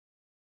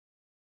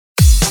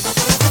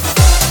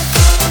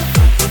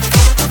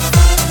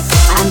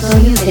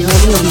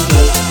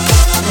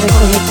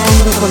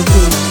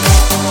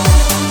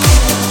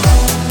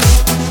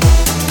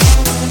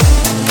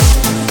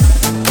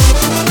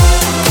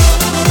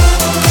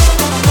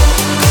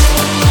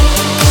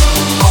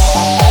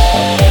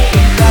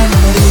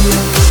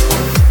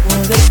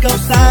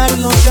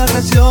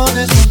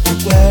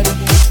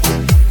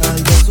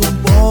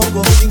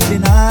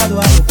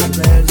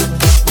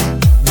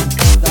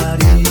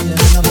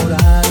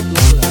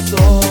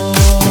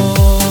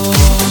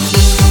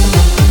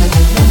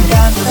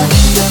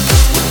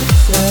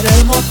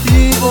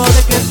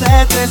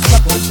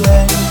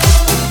sueño,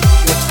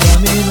 que sea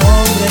mi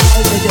nombre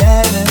el que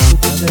llene tu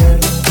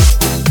cuaderno.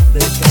 De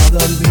cada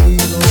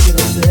olvido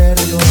quiero ser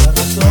yo la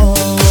razón.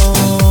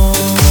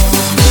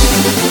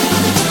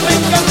 Me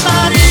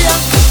encantaría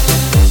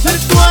ser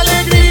tu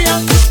alegría,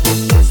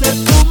 ser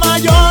tu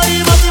mayor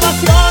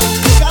motivación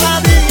cada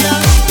día.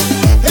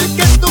 El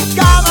que en tu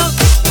cama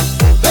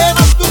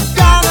bebas tus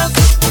ganas,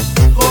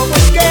 como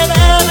el que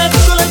bebe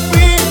solo en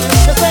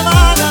fines de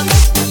semana.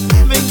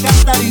 Me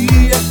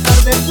encantaría estar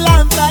de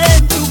planta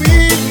en tu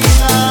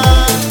vida,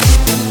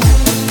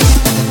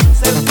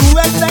 ser tu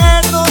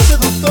eterno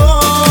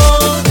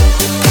seductor,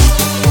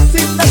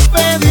 sin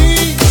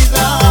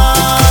despedida.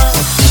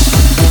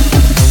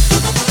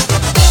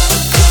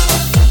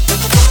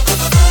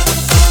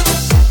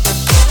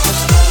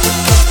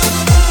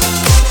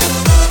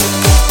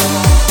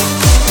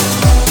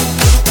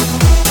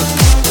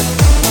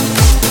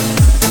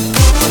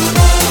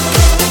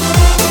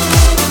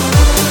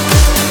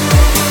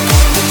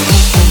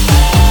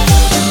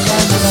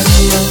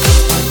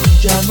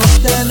 Ya no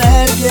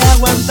tener que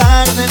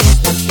aguantarme mis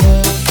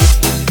deseos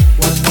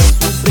cuando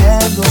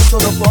sufriendo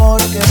solo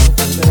porque no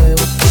te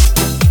veo.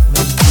 Me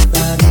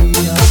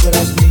encantaría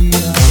fueras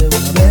mía de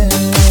una vez.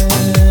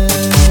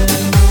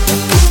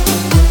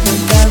 Me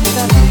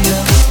encantaría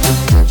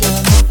ya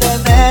no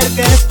tener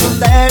que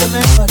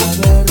esconderme para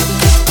verte,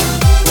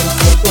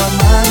 ser tu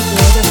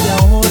amante desde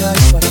ahora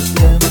y para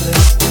siempre.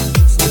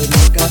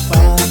 Sería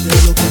capaz de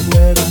lo que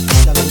fuera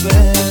tal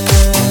vez.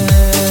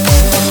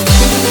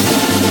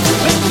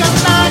 Me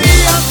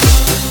encantaría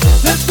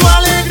ser tu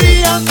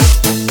alegría,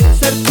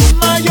 ser tu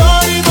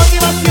mayor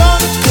motivación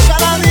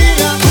cada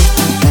día.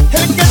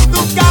 El que en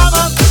tu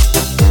cama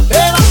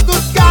bebas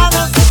tus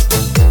ganas,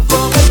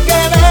 como el que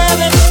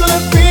bebe solo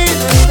en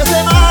fines de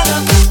semana.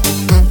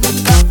 Me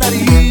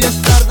encantaría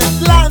estar de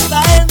planta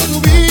en tu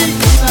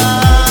vida,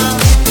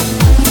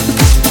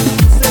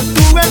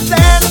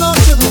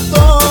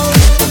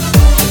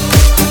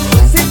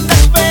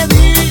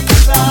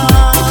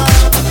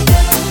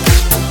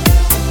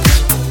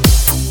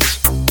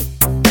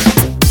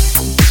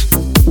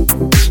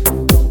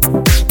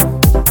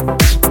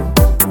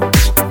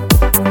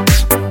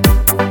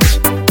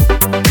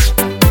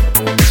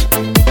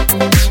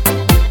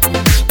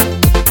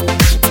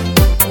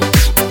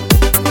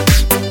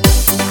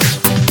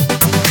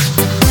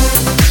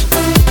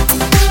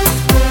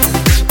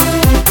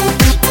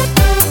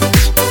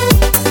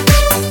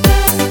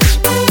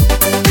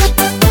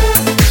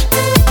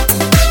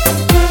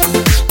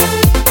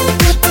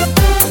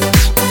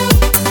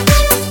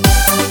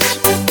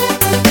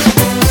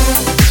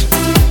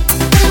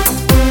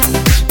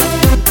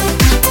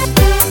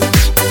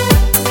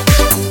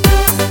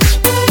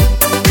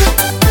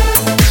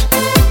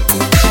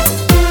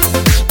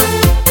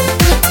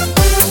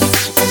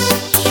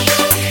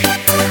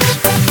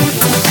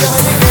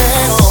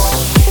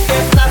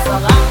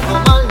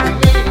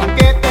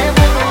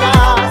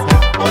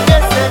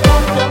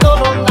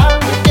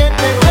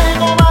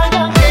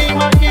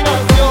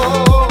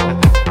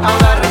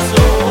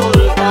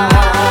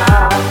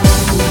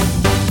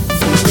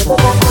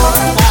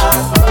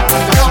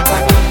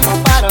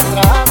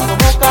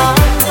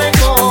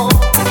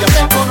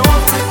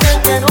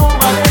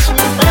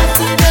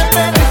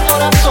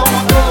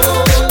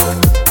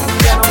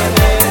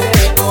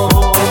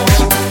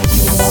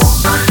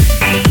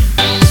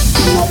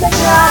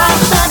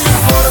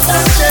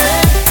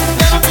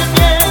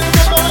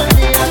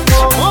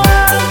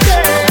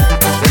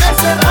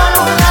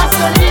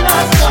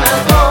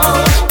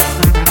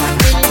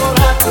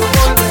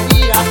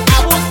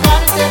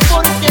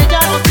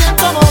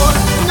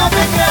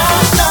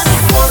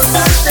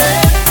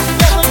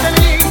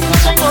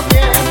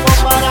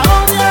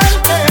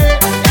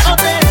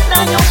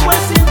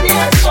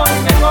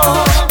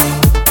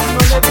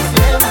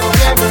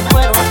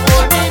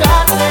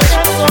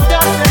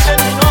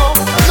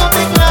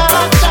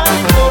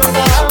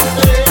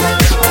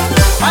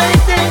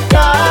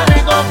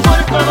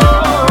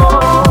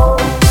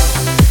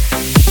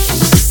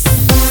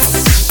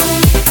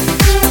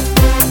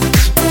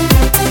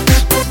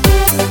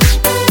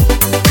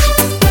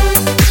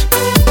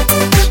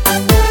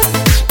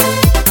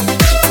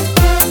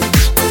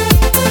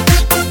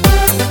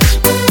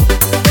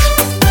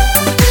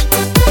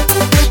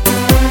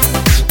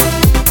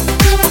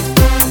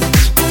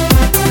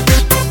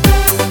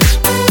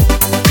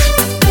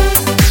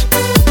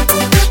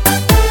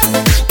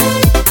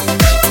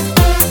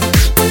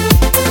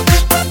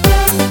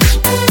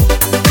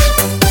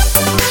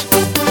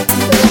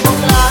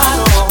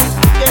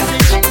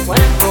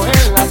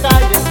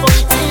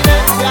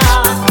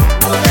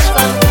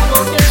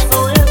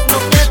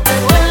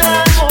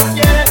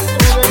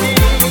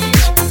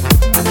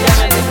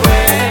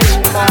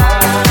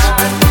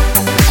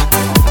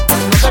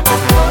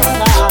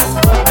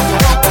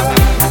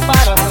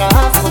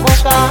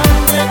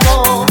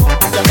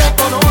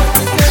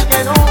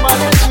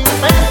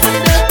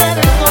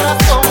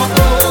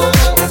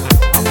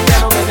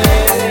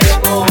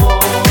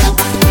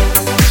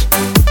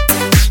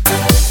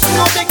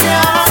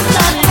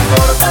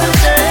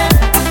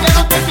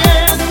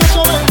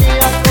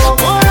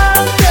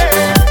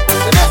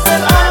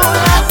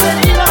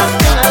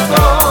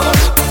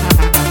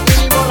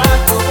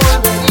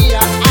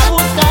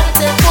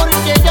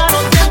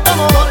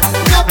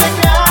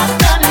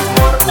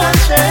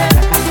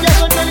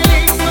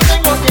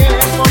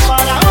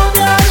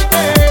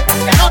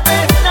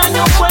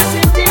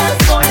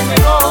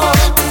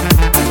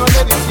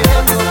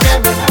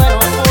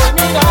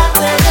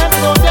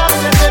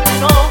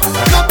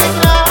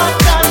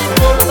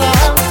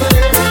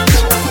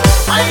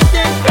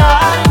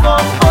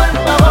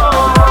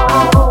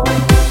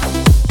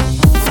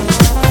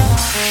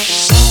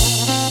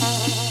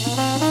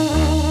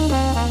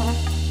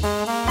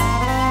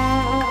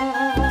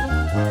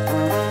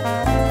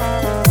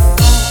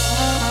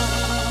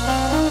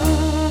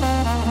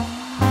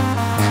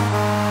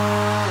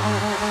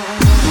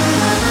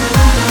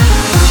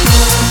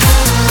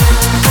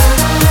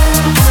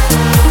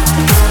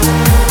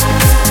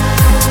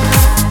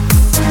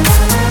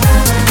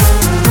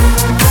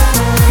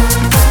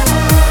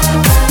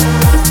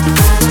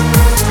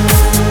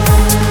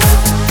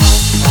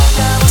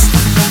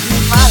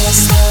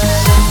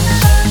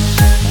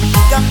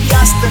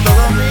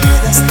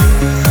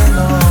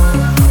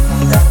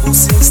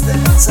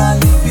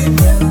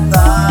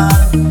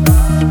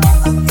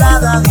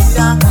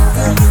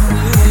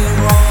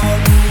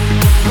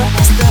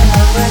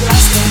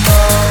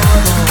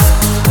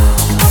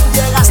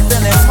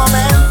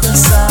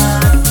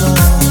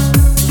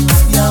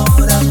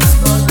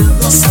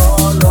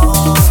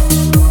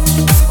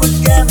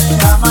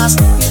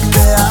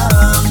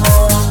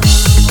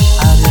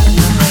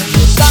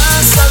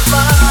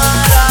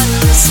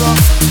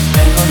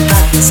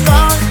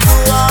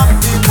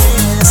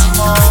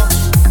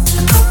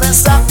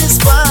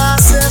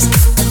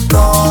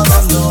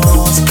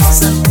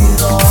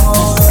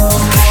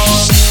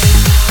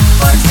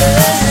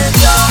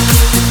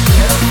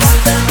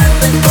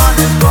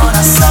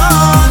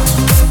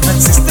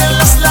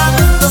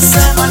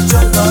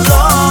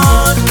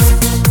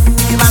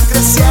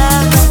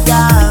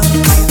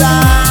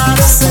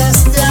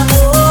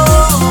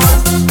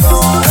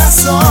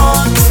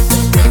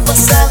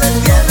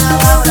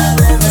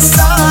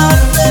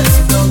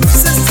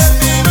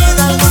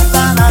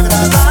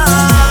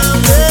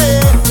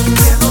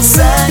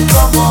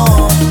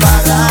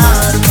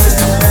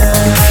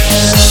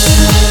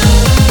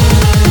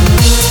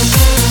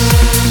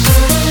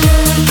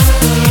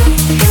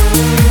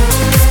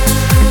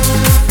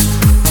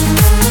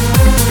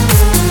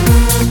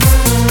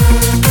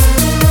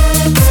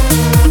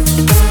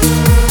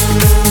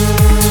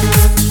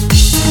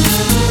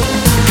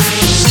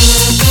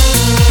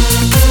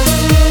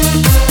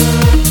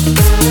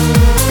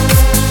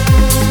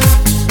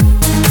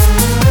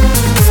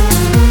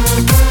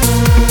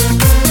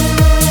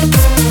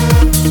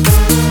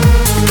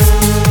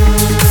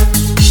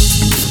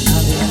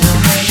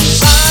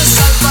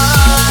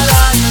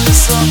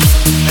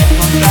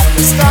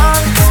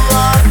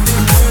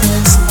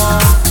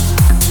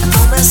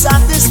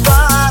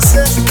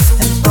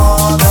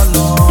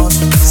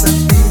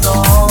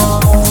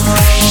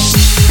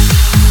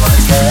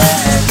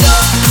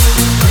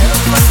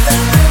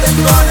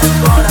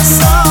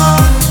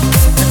 corazón.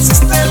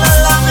 Existe el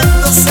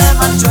lamento, se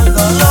marchó el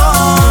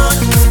dolor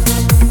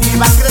y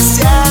va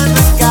creciendo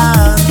en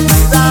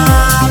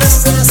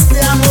cantidades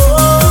este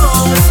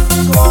amor,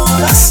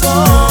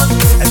 corazón.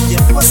 El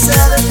tiempo se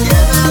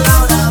detiene a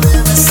la hora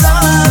de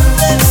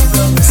besarte.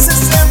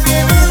 Produces en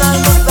mi vida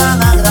algo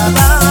tan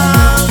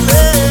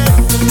agradable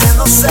que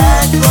no sé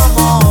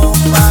cómo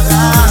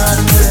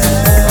pagarte.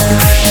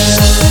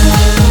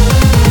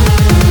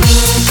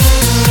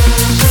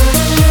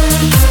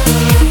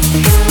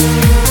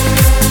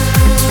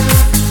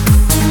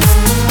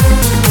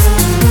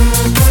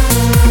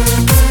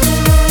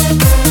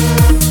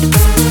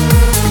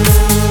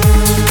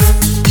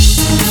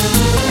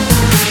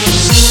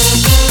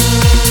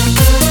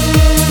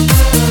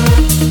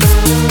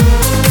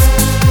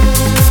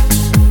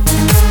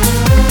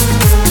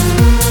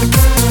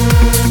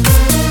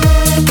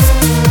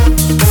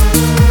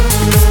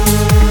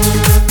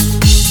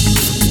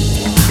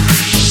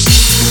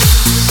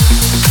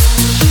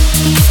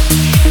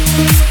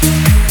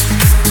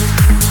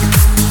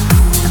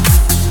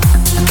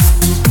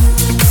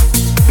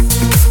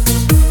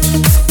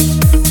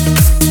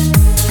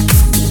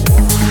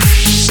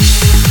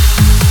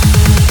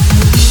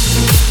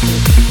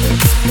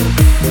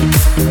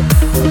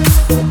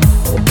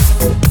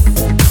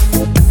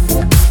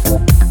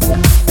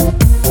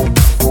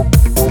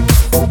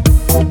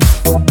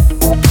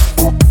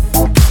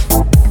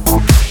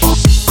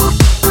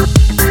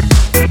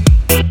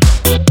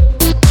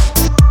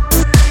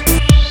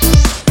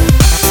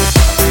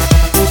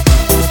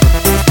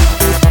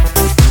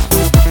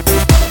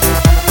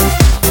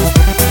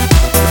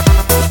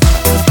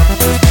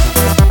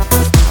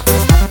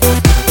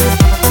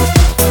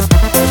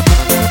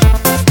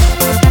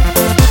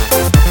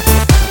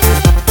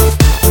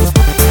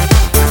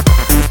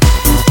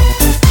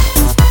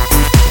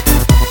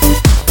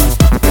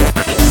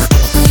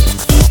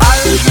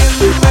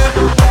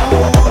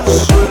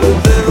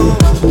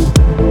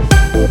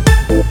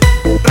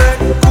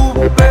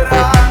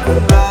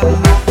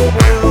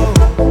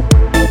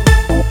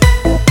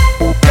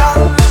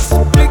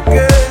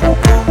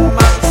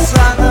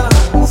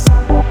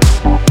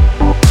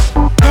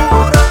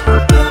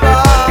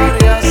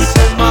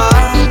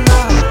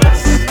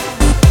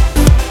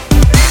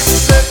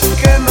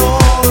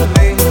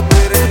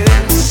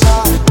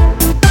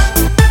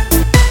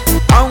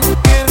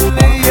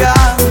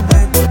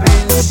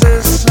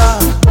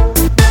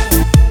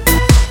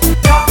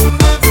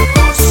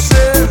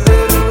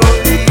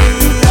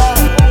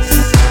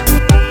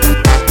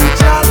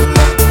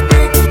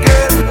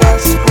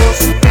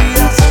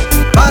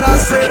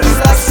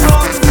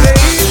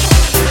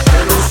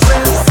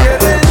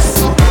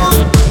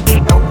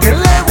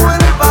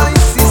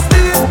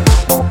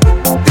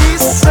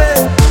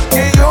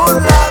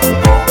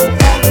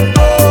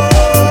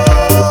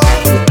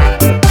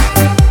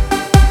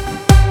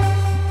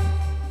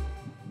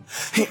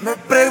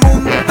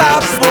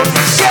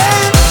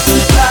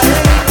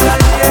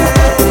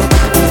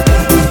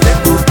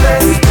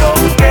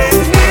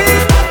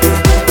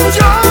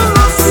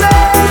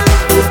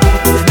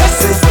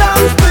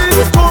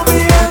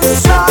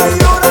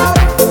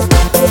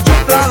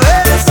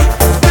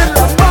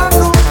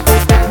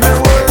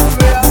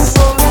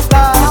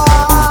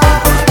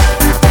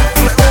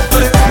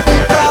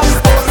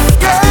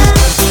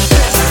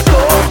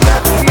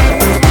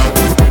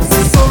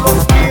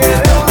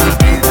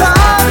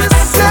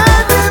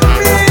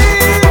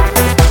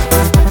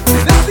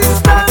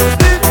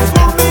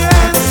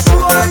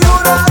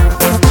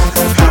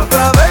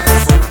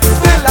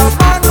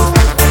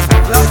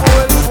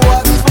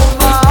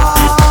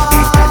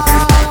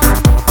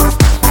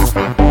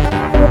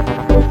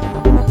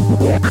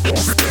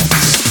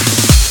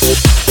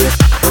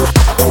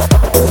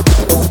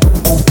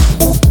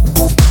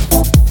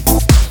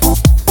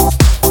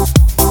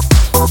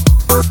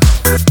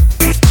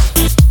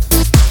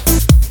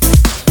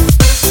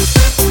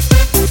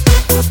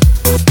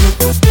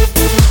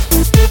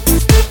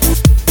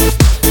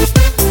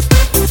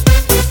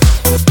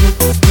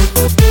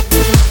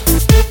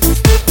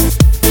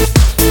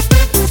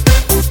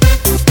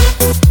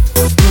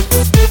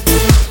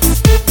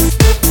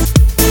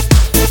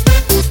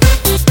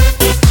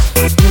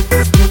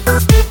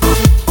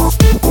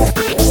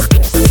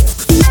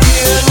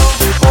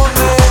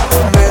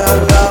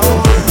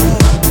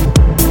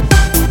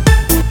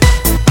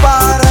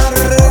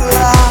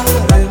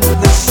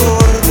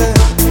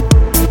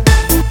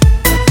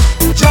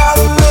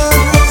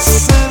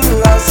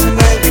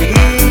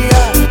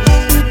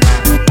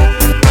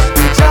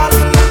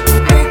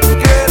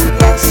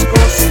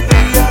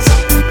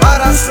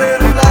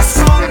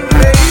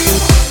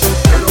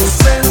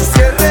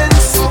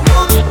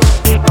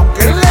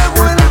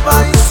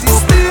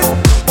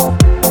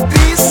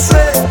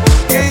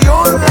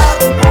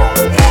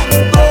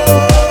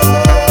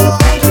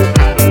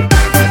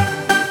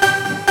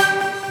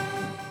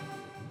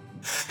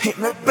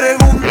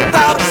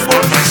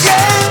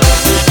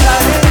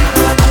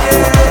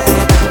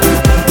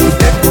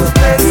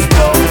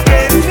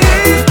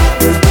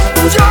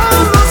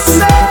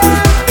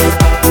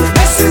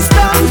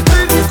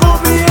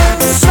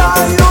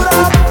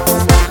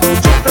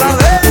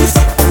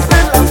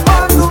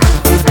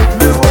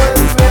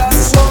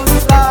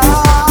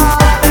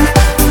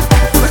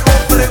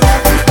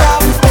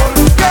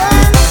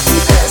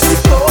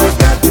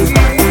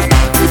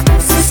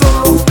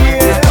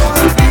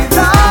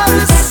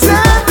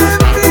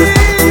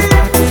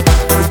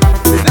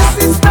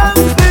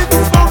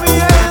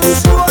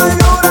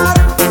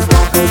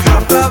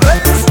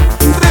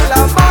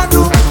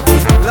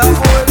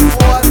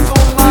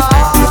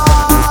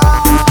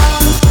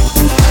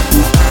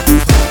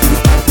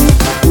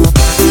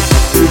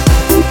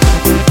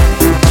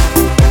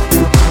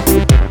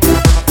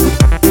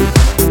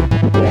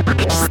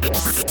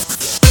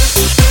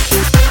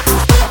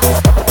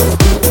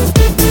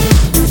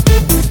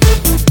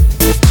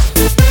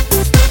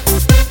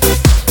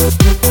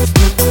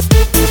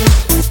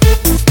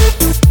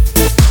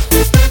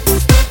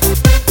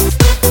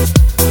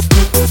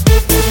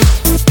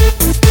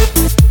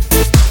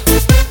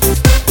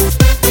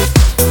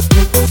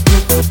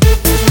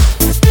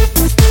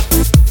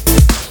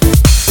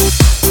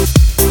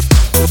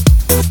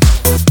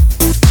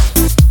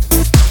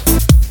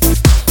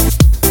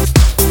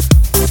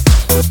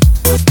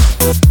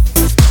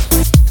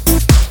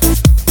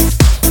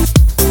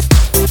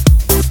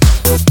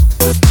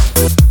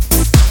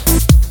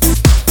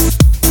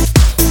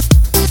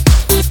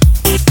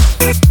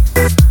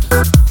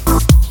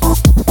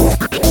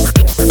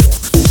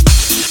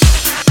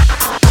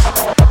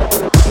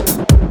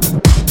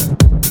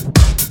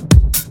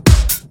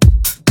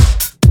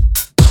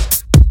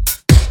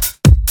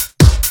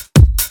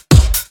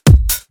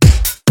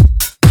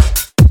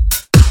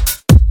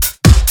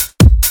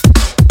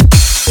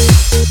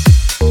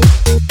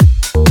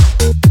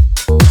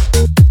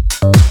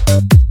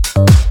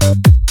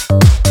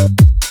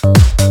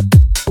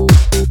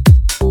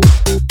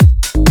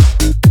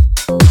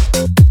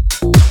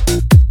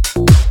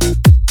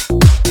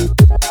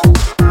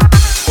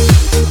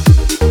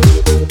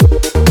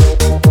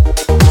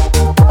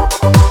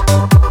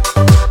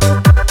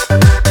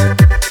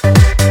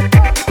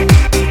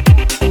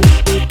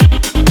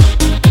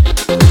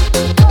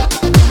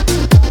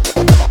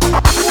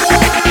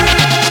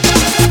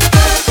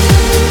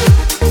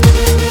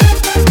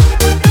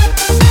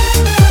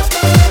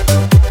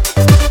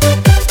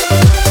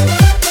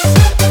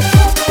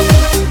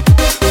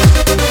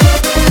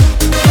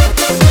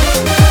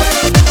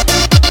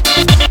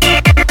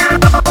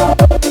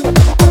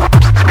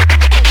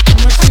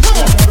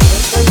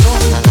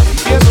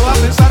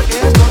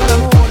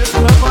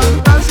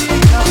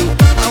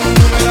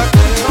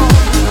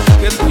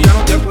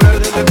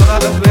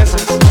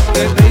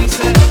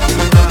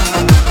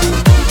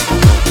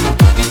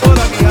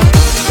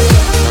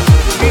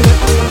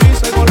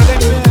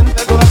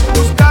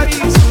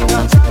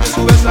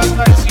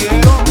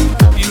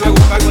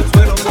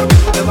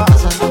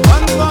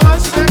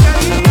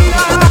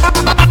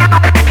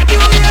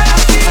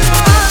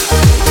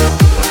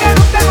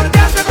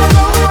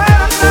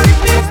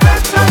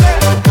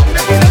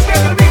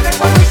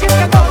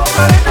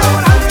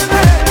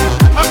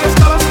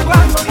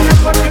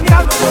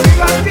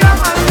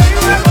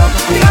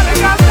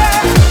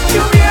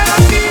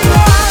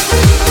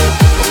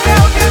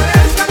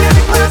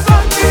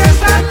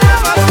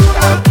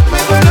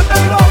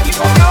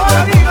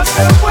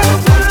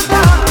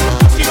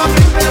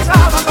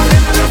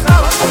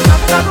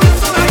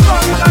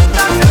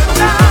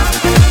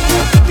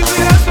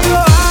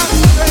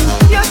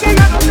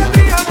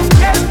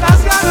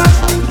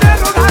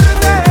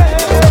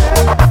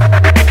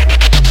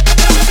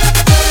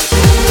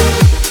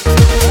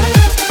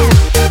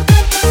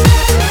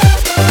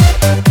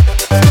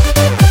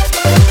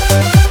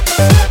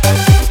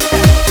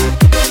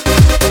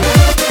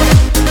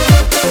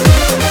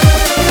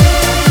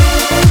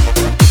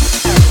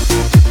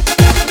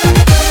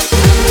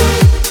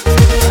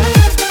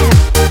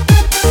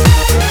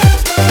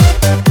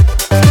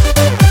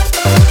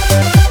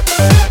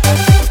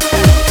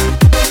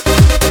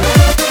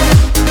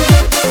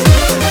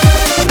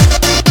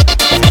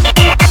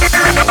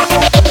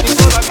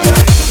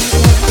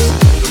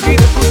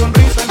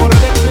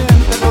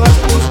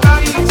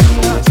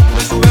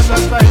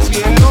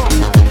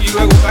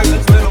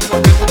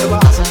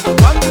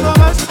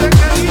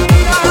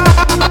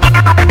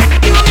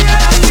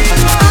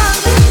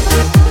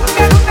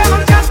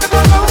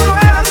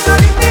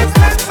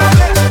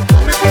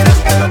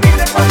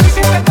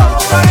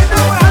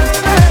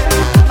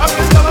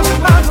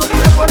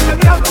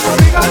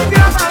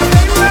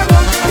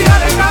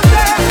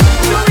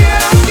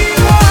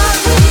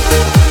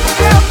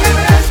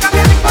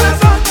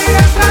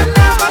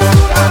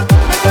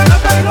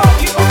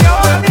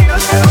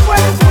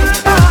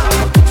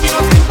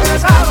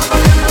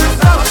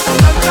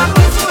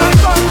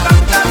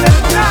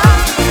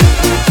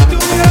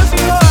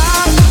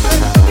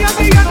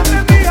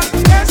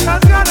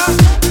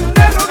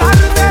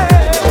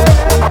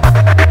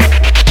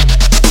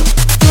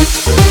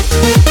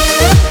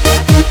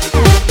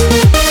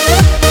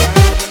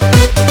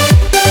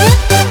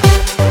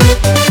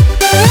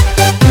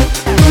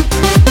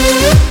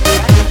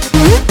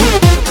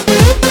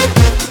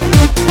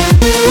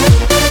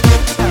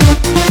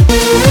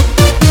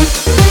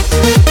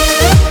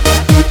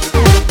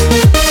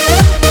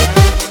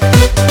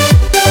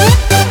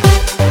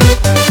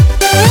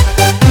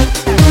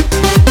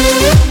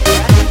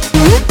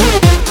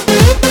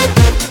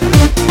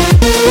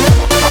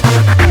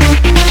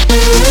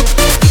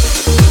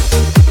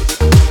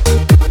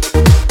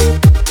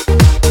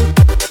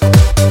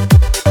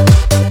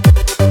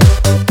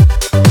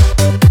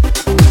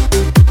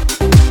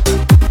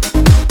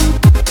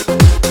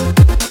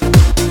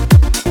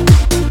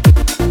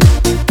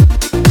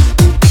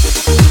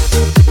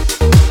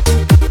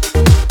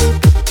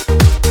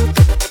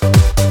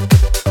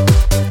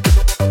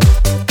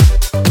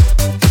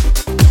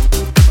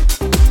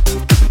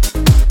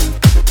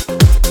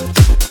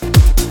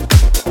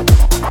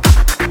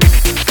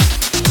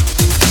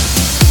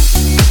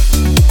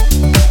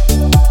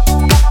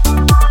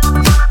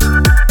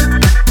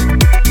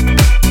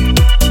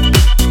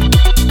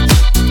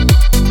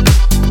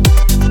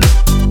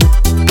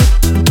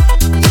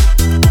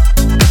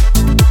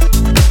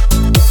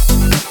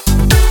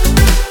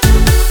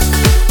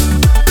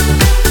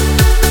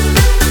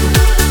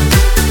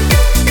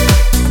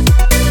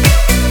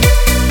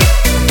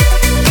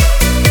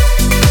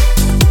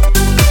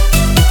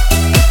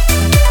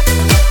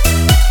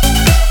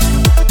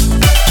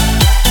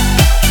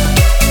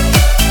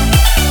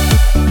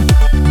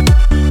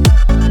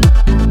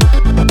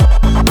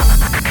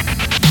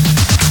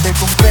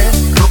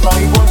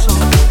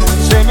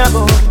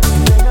 diseñador,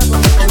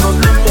 unos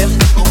lentes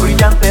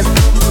brillantes,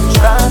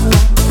 frustrado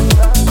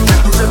de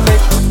tus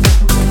defectos,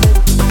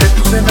 de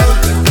tus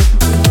demencias,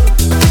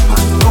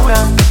 postura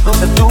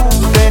donde tú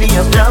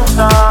querías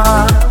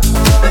llantar.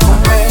 Te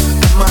compré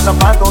más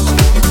zapatos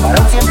para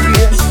un 100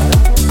 pies,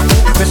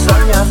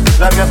 pestañas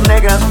largas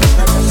negras,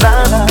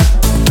 pesada,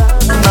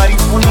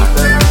 nariz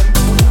bonita,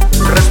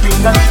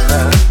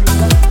 respingadita.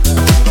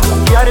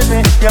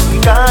 Te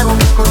aplicaron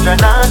con la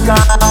naca.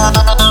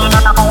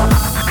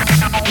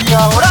 Y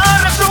ahora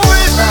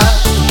resulta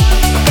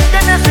que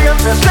te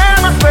sientes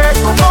el más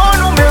bello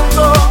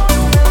monumento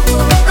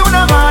de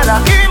una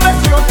mala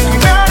inversión y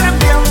me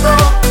arrepiento,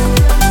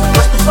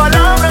 pues tus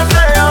palabras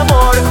de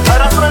amor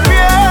arrastran el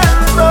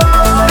viento.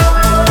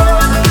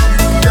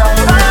 Y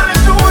ahora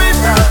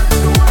resulta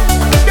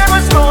que no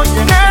estoy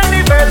en el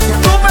nivel que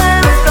tú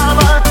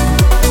pensabas.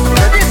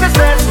 Me dices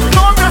eso y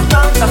otras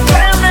tantas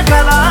que me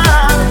calan.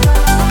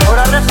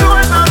 Ahora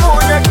resulta,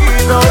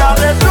 muñequito, ahora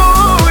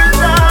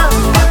resulta,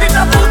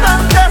 maldita puta,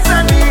 antes de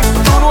mí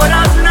tú no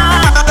eras nada.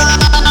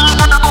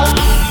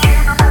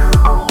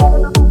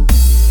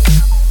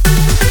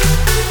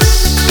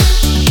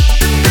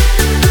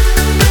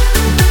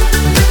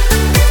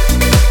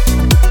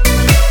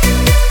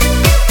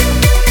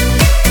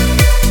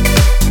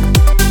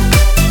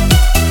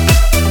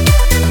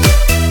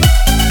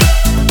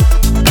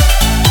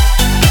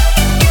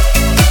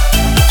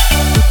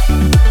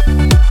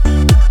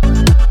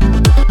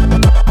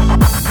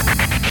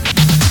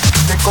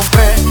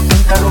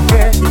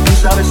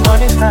 Sabes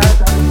manejar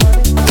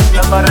y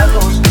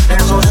aparatos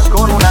esos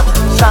con una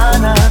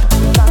sana.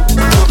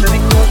 Yo te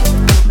digo,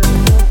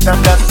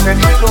 tantas en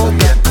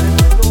historia,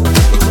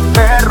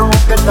 perro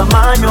que el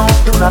tamaño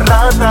de una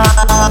rata.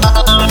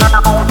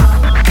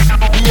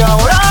 Y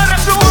ahora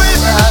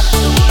resulta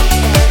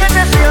que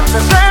te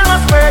sientes el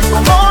más bello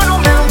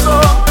monumento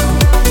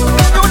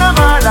de una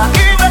mala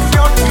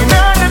inversión y me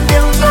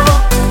arrepiento,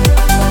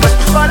 pues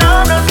tus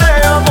palabras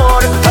de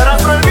amor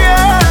arrastran el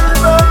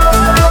viento.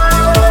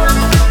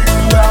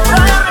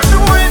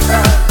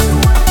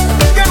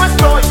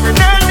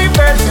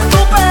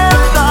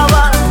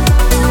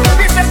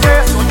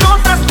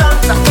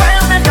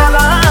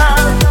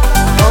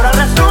 Ahora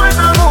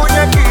resulta,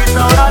 muñequita,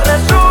 ahora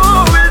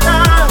resulta.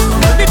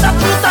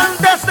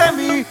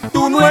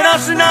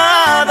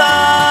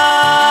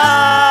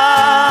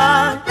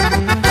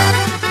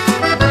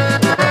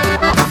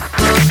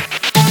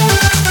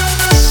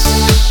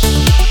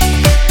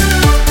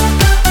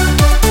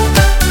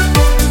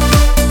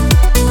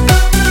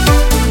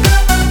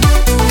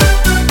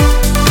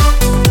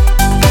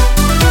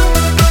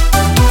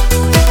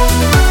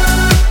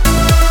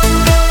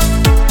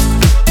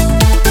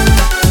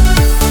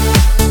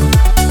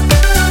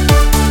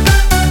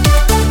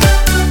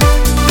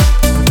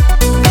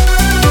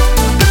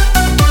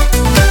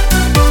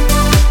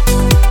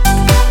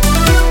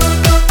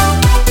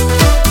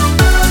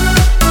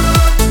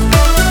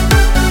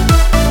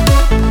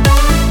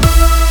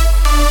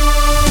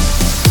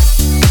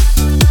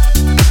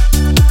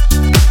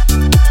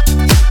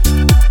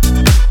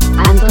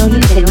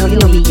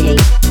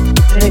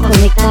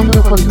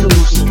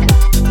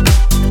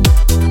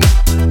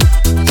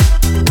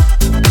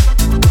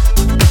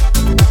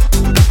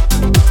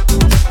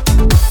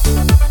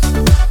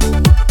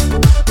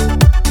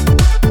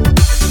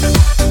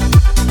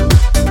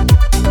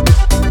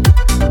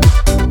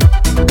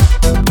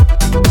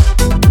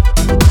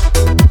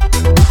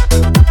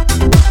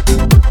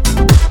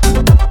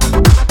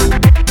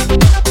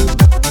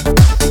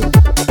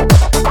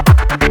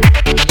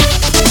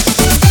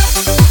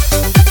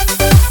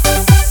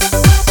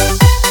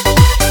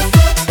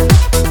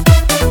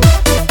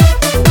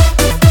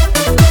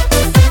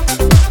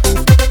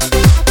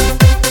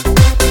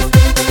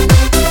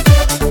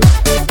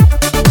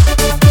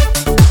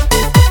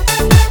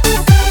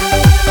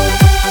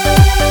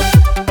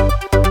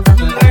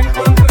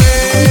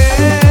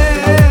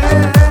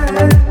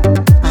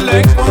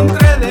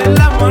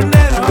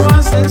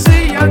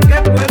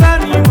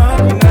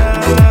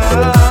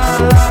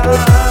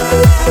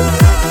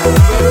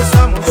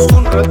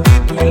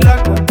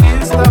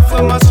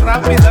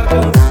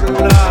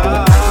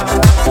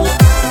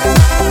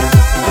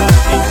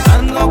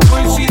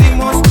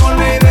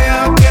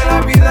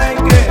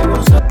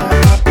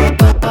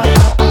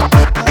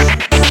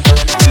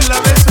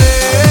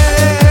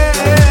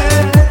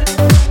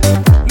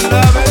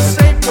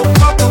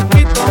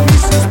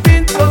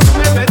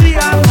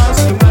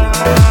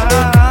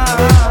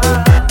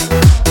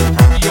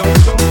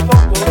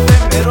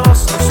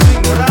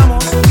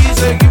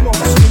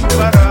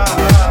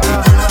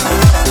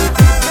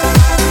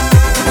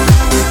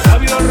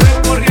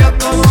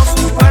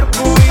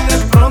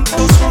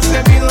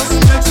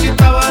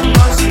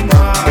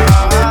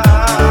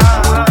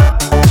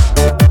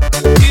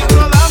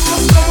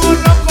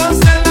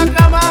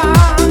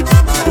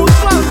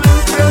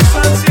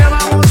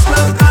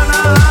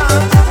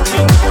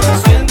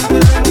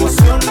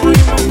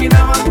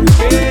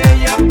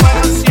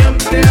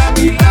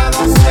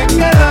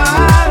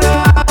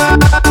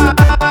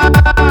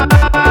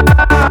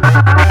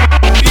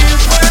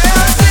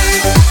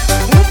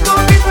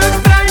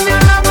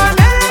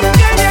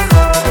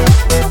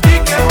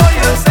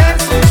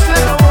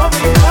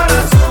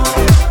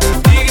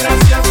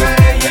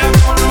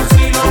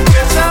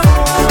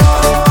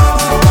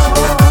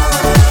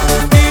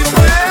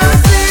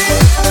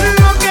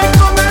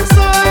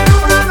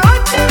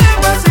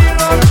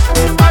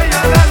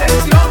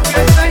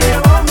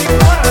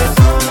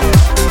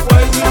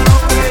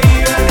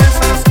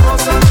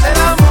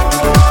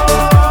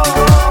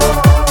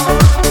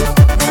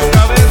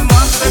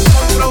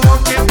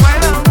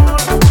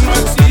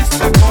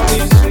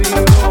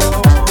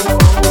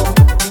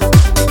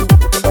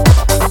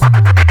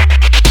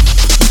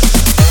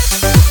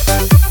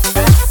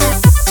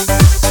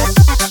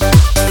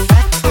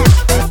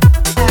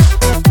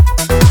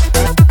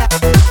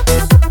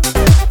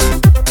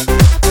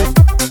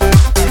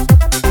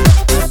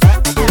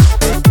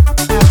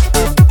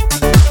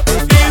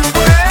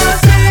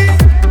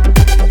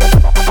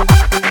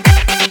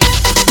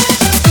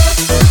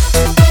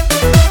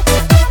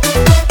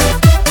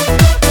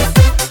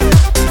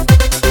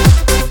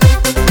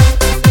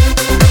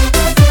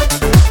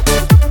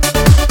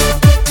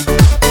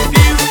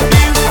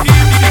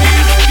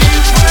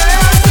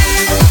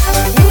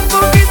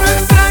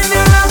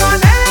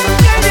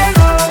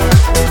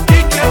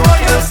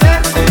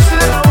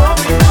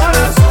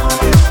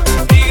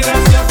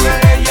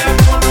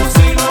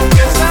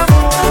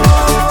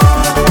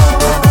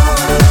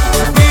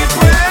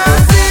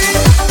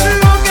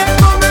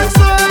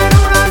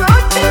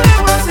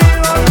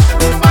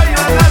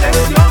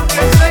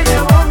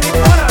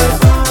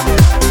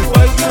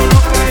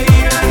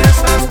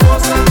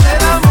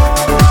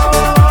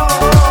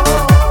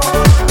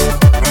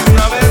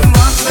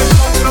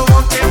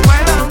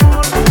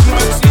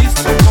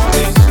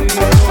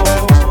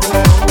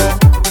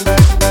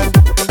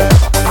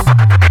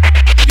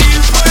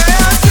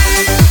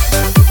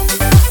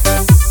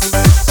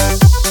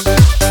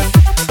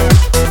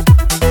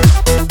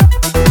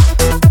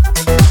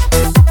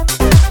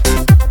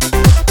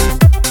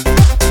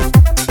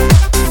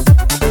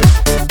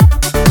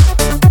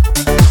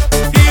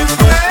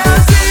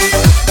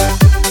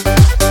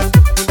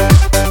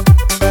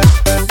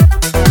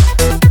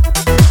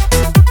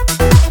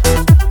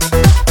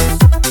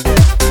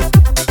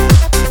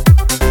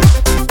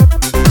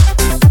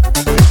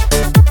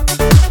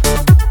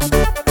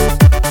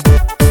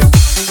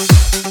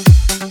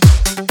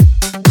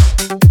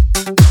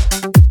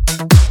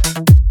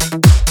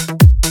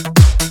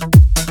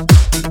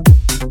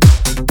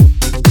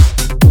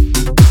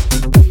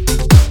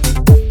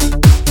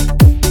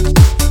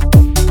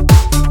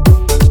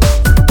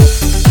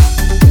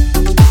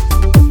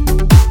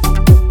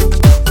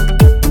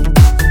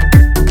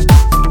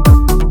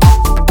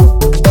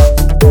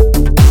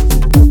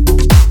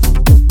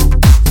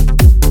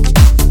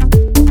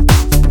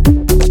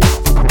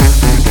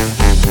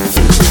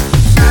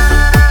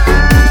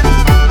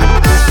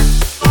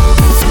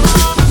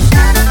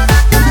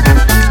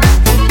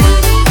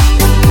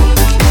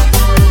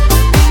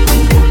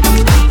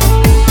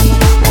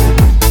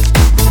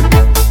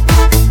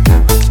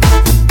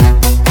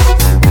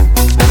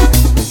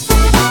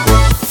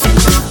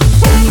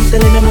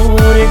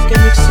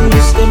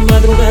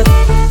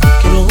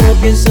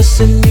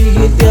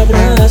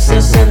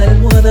 abrazas a la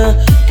almohada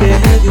que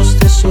Dios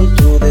te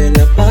soltó de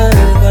la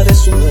palma de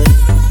su mano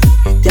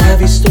y te ha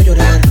visto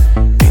llorar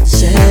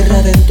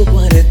encerrada en tu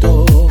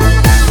cuarto.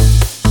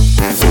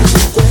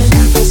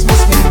 Cuentas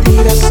más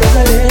mentiras,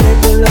 hablaré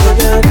con la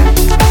verdad,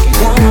 que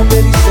ya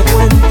me diste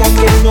cuenta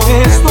que no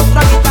es tu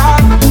otra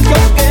mitad, que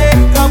aunque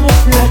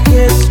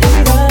camuflajes tu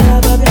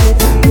mirada de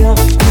alegría,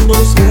 no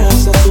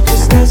disfrazas tu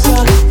tristeza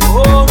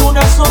con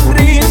una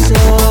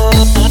sonrisa.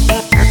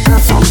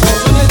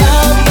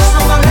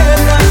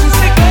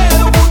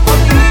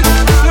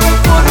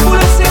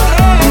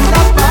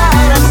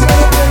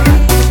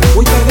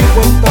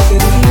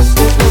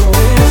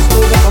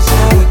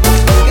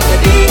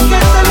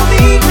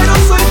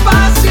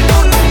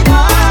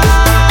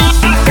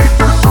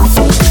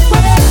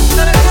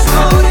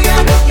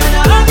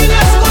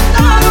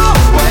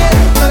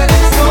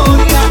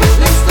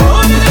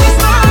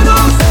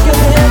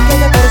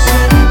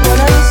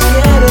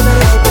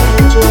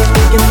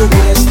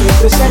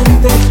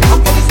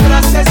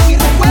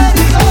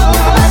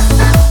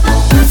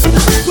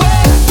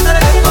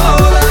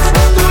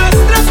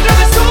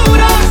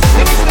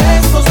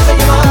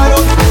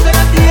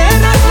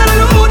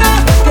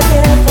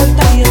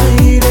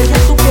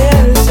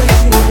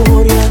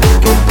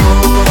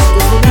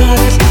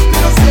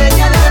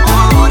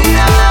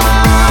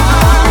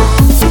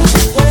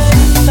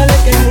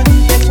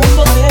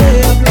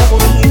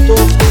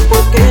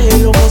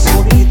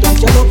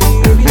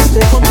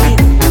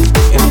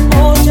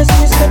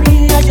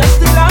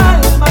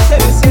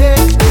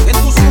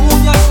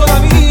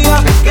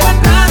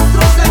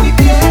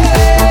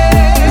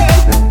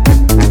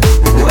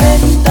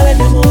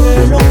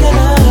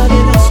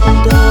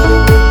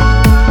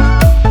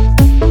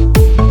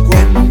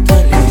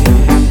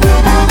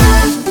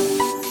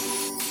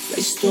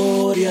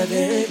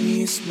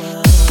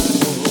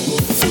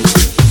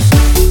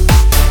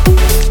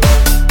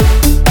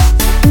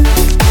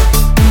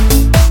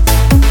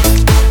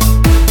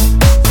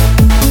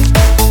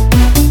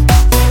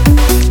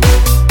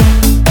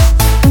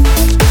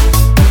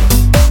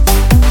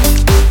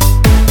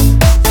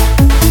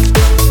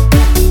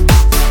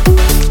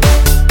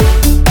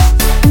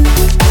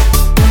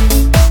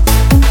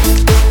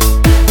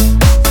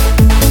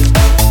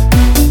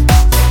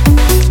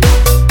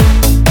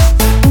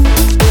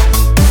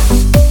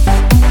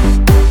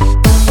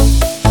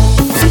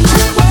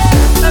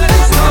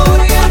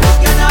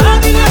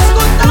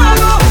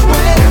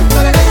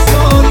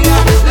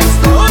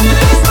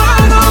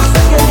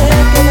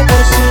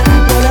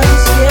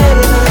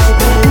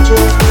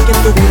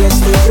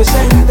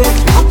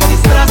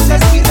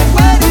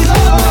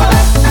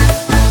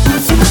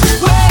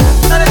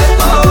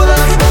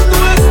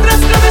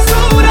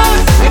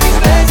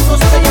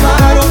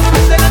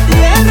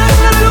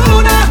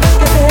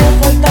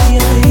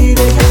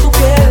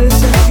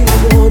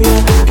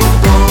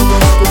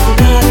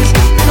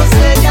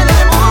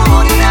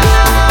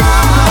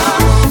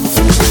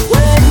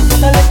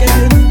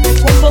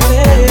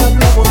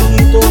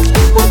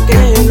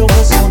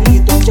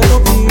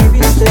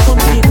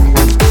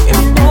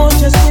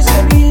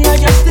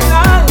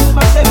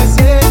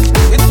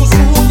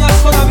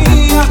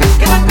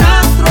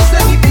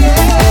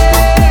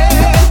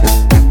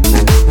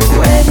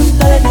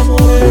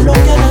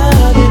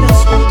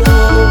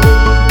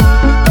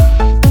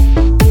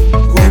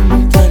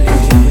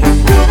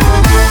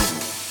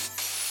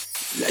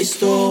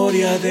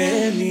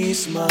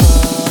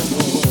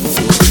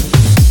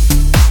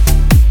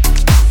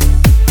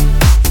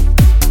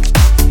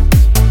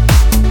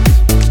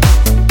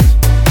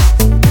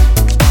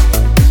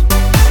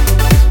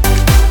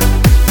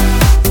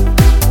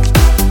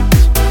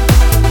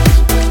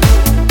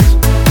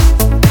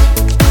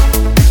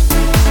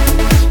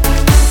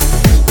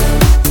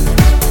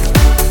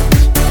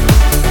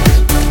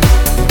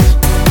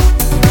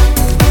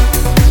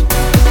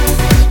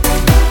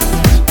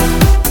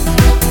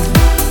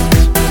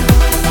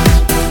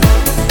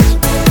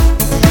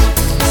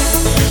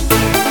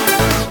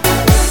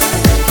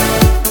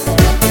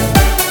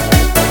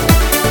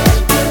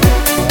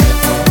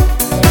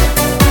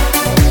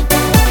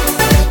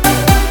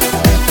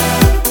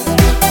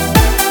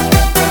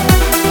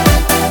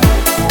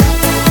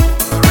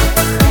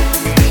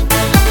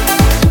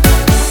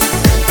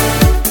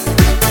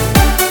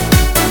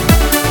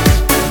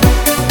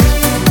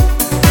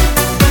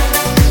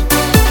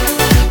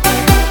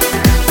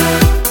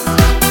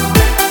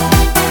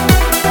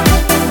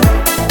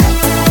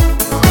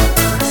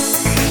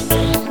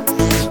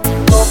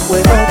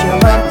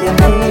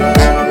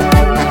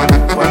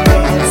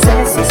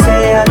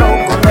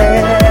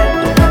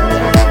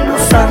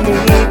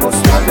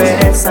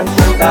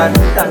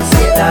 tanta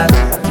ansiedad.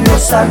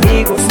 Los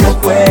amigos no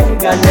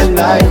juegan en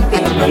la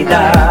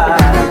intimidad.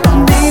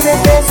 Dime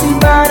que sí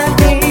para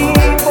ti,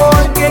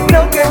 porque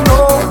creo que no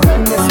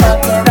me está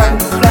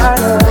quedando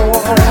claro.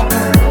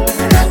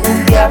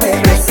 Un día me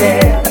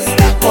deseas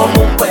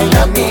como un buen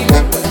amigo,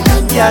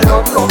 y al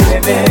otro me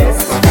ves,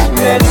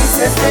 me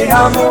dices te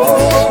amo.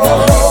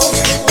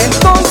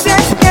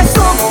 Entonces, ¿qué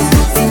somos?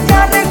 Si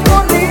ya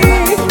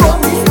recorrí con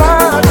mis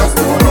manos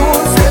tu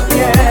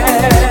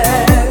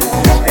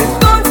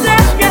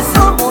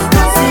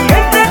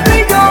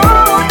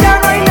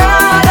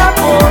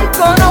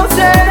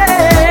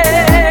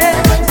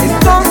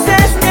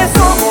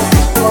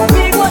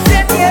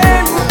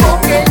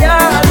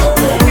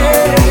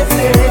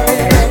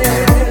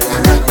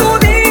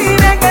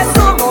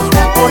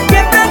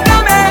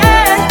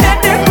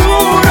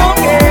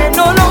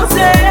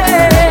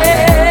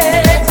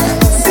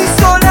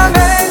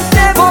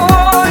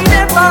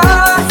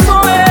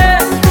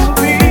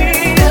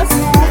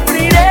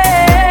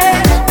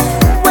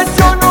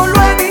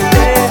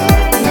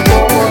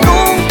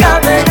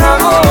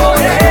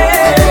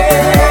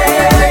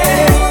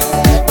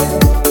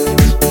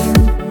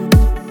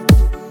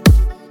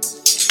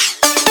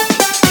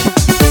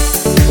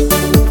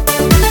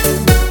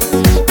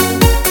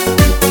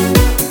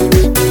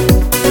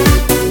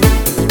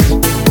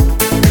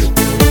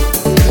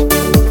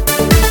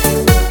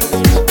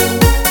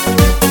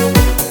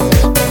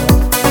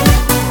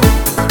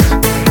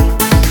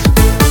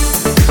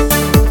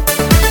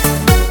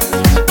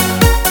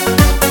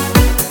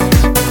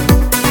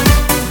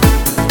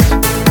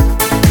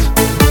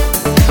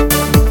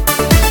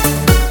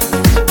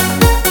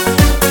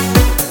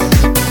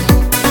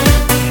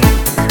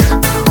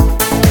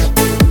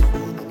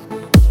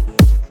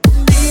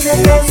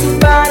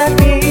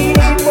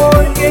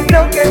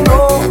creo que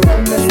no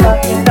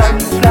está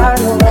quedando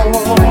claro.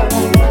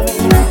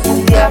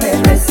 Un día me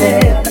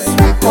presentas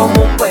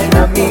como un buen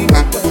amigo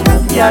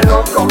y al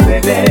otro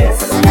me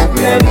besas,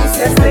 me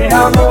dices te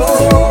amo.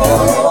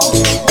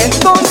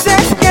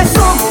 Entonces, ¿qué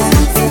somos?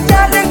 Si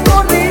ya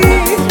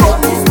recorrí con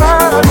mis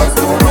manos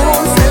tu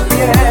dulce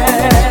piel.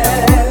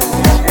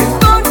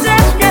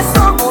 Entonces, ¿qué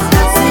somos?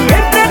 Si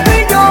entre tú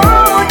y yo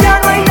ya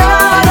no hay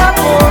nada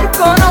por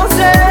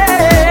conocer.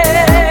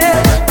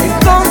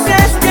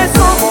 Entonces, ¿qué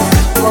somos?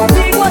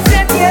 Conmigo hace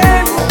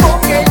tiempo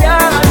que ya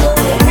no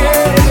me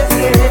quieres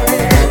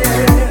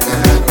ver.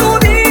 Tú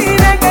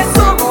dime qué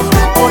somos,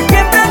 porque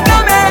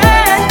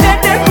francamente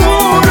te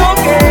juro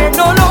que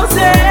no lo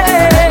sé.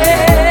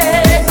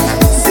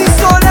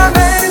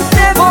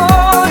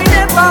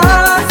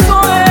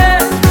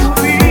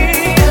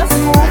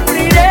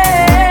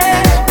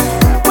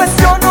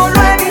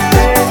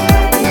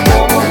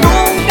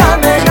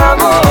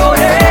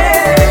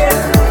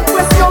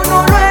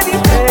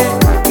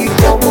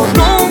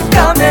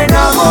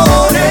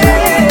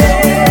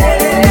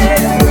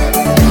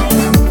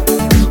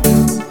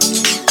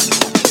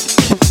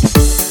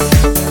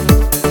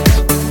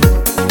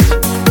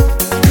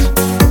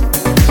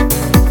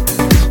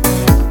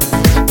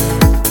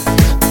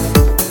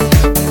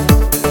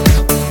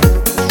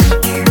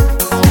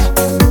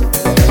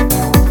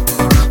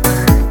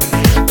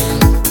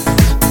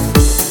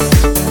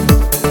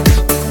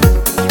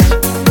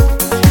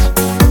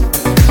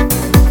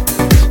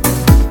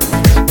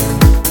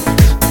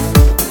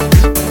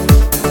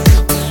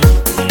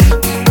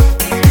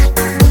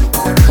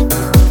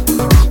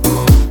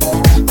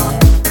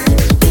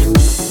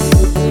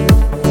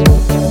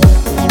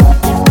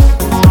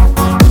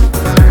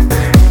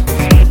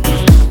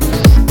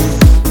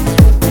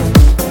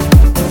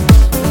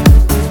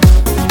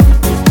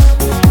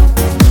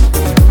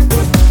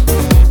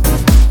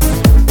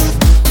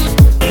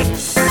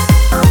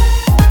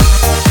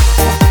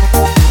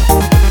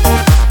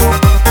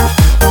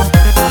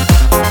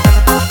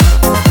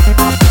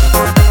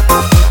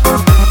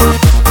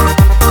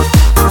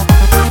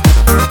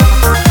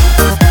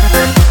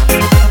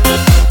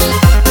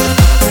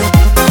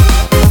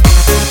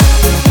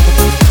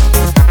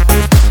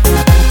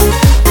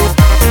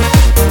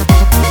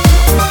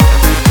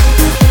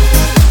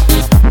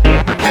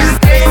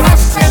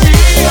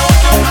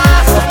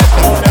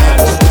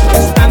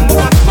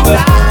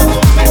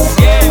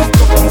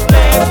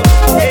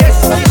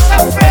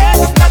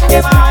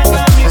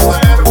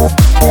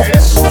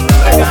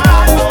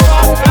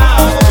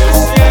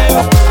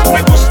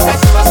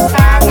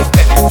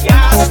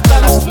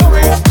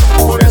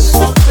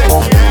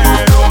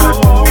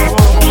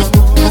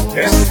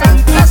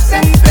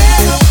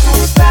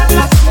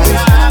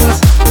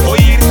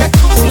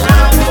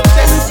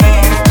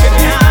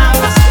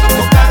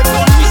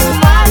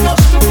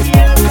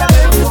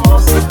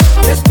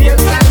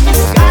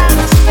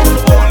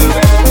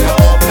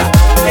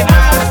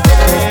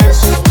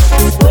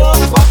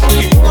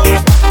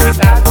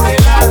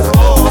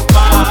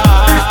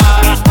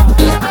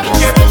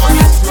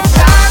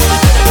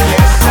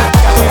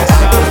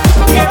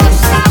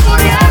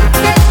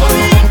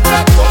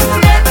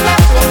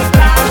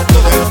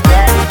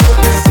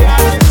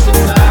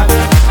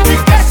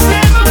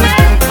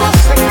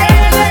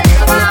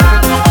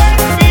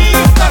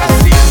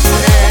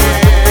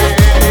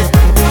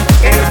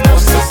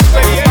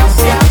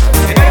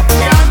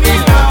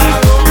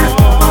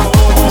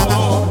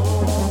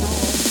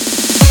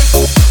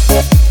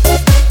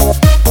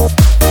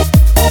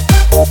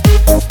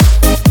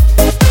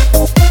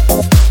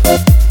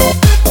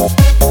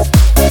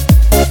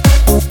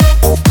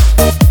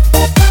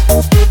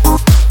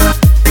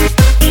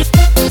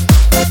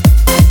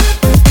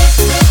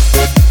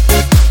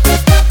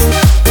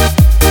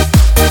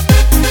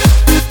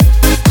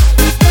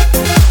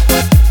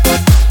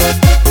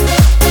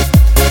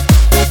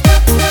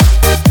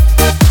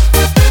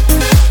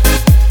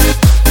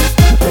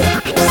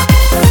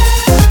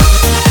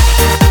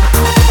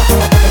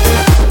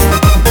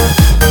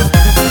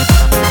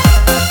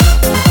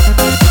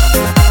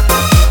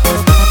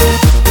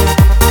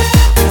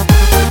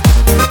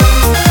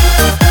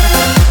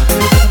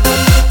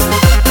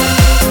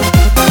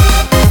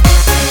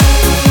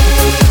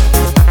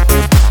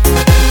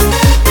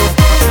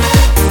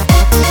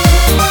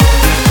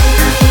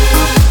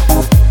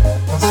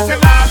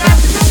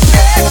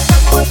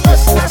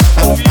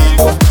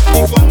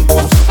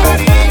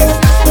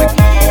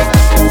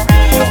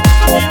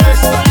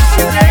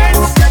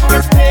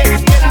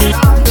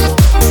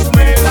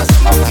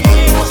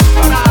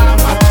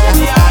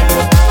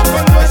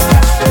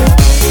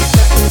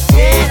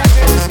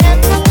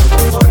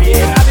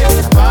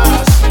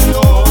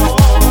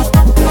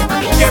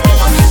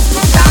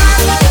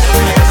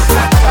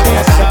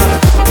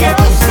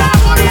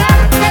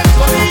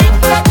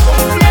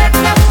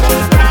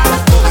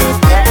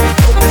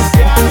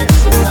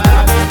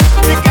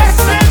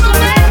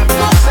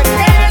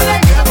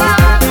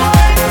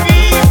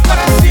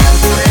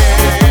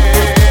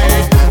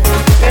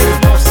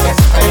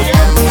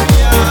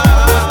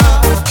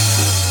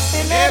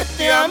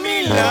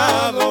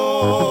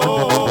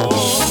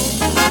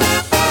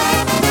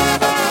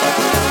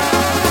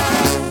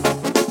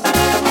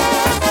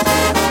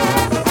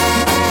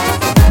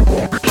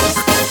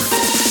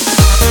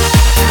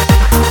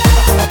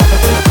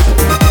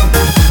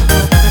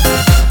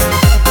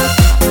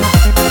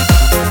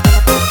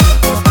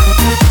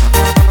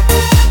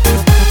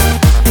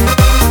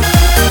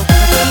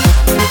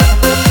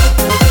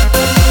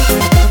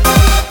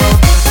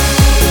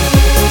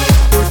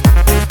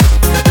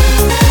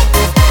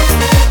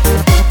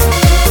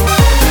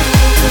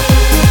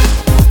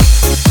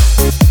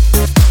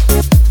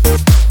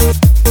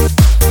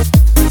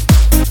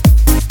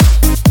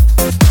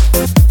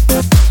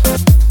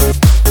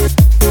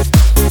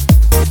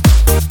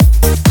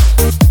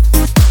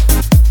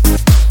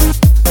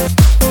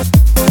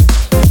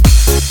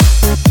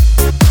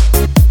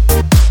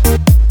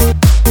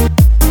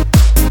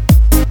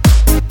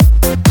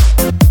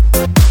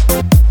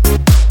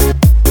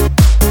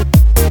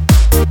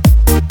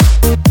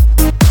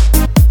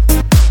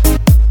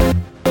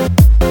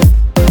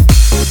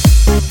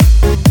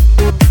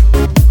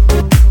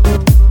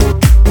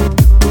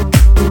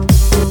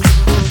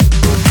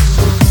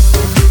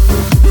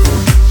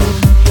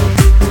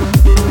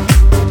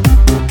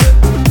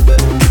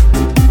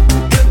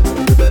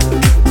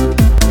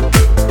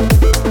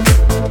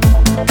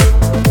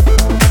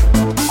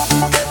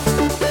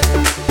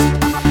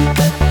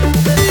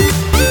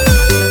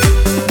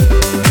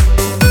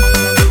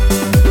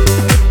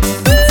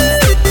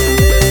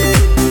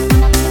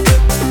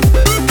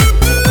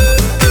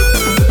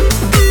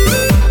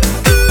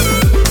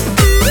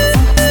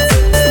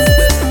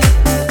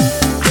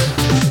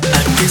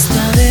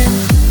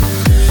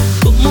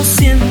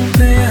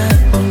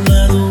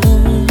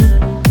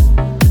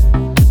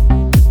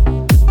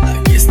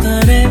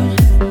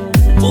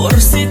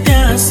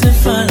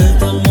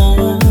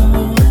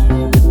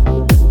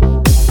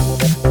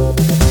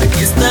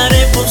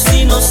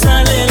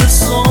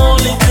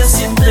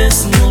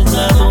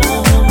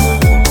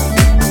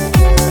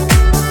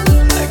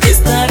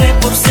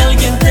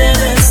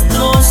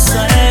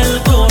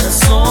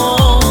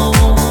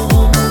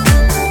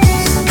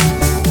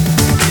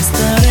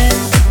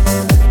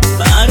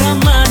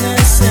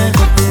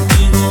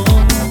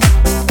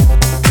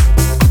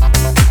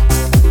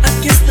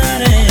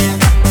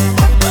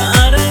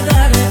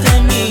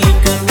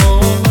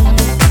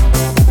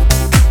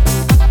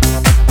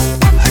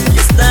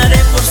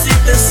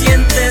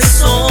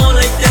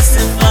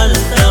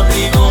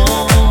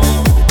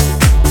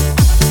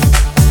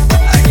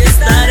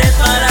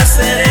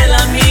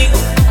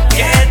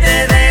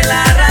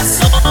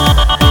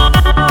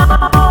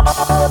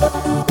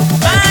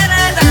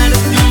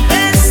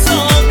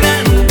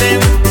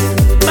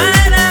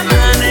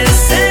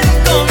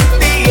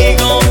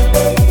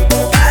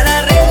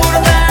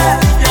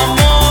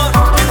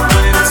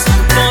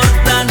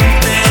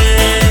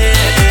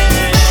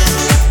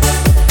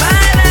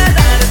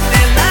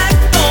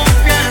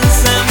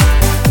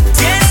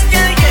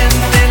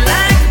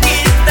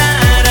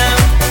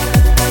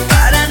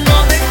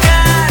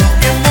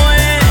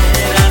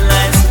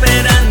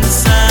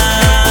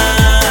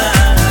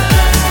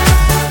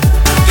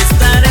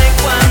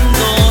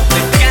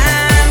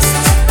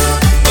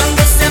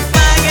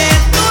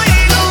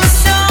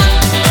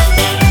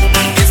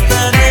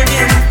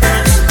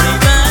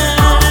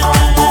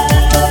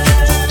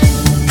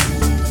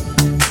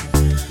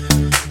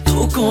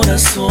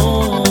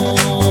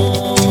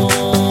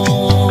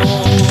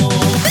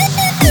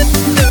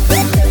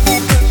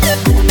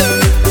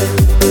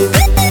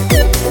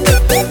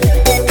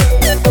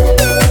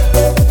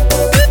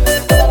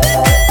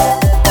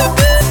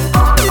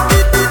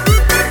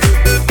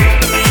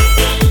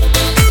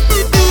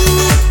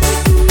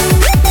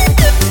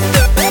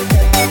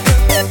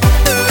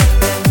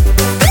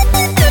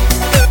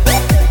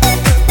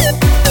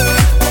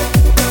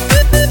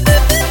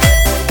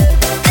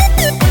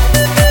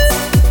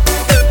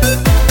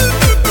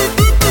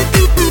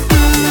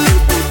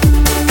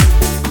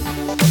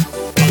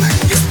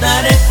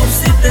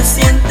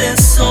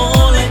 sientes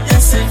sola y te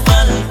hace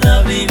falta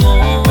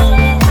abrigo,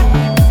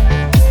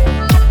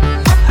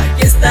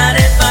 aquí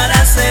estaré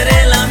para ser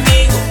el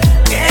amigo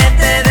que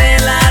te dé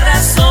la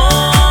razón,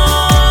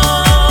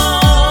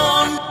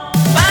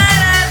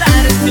 para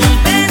darte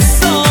un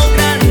beso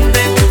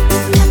grande,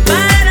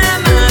 para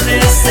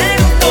amanecer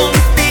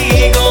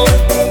contigo,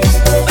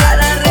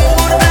 para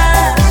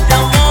recordarte,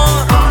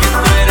 amor, que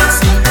tú eres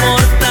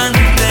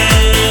importante,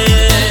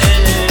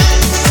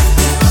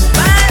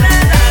 para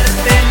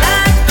darte la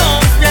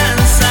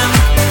confianza,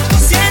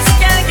 si es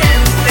que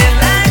alguien te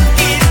la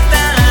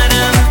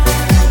quitara,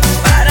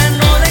 para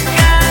no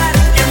dejar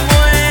que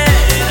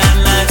muera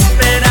la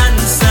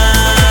esperanza.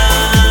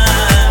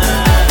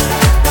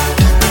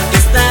 Aquí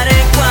estaré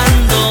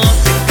cuando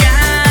te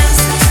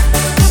canses,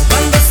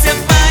 cuando se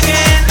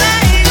apague la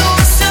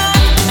ilusión.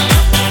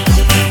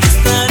 Aquí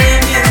estaré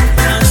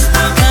mientras te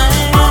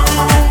amaré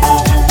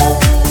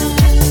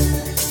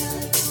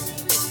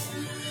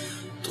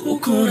tu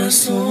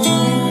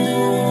corazón.